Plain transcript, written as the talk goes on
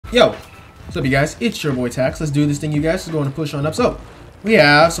Yo, what's up, you guys? It's your boy Tax. Let's do this thing, you guys. Let's go on and push on up. So, we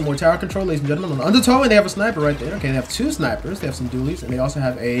have some more tower control, ladies and gentlemen. On the undertow, and they have a sniper right there. Okay, they have 2 snipers. They have some dualies, and they also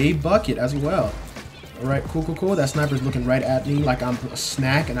have a bucket as well. Alright, cool, cool, cool. That sniper's looking right at me like I'm a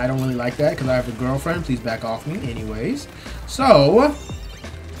snack, and I don't really like that because I have a girlfriend. Please back off me. Anyways, so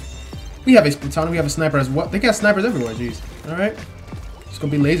we have a Splatoon. We have a sniper as well. They got snipers everywhere, jeez. Alright. It's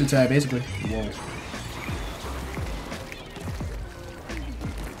gonna be laser tag, basically. Whoa.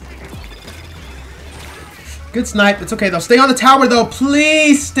 Good snipe. It's okay, though. Stay on the tower, though.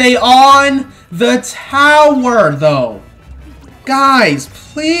 Please stay on the tower, though. Guys,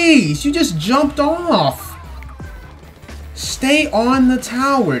 please. You just jumped off. Stay on the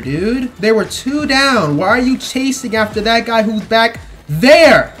tower, dude. There were 2 down. Why are you chasing after that guy who's back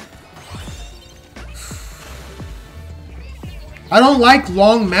there? I don't like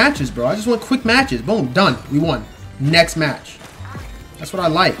long matches, bro. I just want quick matches. Boom, done. We won. Next match. That's what I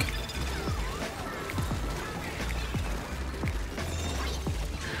like.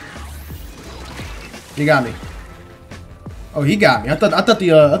 He got me. Oh, he got me. I thought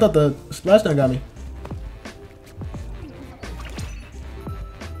the splashdown got me.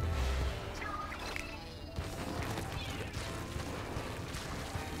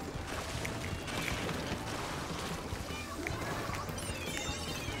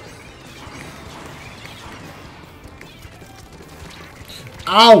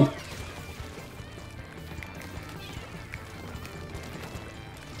 Ow!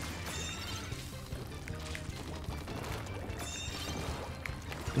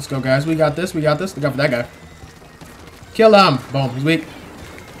 Let's go, guys. We got this. We got this. Look out for that guy. Kill him. Boom. He's weak.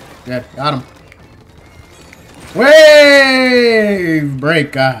 Yeah, got him. Wave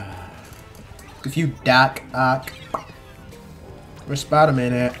break. If you duck. Where's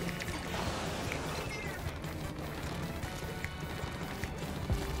Spider-Man at?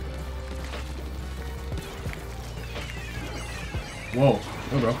 Whoa.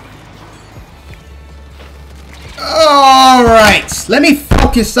 Oh, bro. Alright. Let me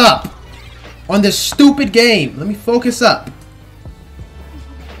focus up on this stupid game. Let me focus up.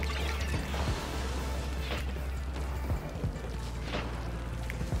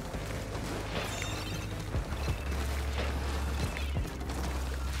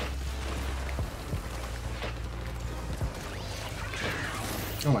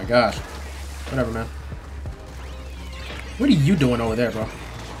 Oh my gosh. Whatever, man. What are you doing over there, bro?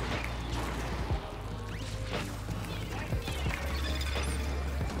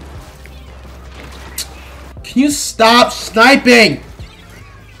 Can you stop sniping?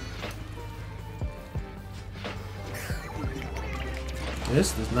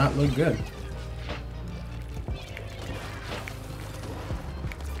 This does not look good.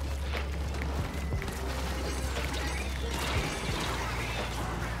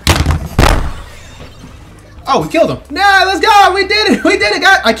 Oh, we killed him. Nah, let's go. We did it. We did it,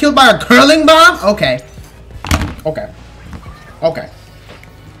 guys. I killed by a curling bomb? Okay. Okay. Okay.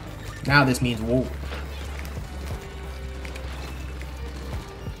 Now this means whoa.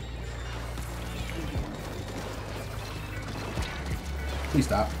 Please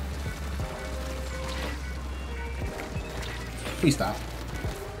stop. Please stop.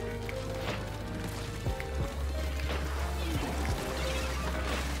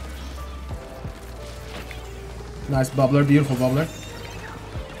 Nice bubbler, beautiful bubbler.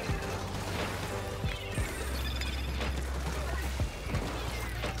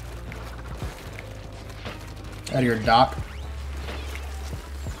 Out of your dock.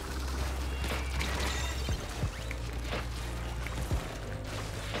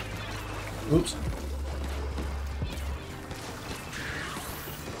 Oops.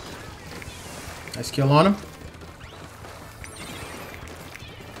 Nice kill on him.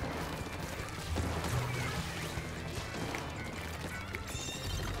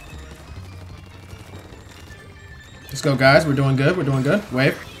 Let's go, guys. We're doing good. We're doing good.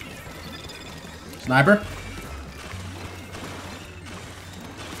 Wave. Sniper.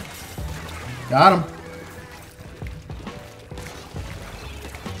 Got him.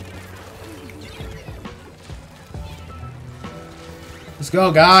 Let's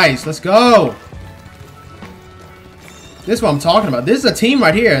go, guys. Let's go. This is what I'm talking about. This is a team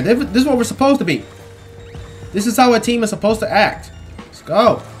right here. This is what we're supposed to be. This is how a team is supposed to act. Let's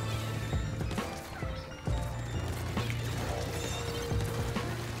go.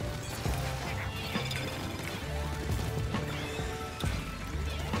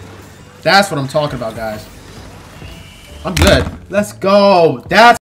 That's what I'm talking about, guys. I'm good. Let's go. That's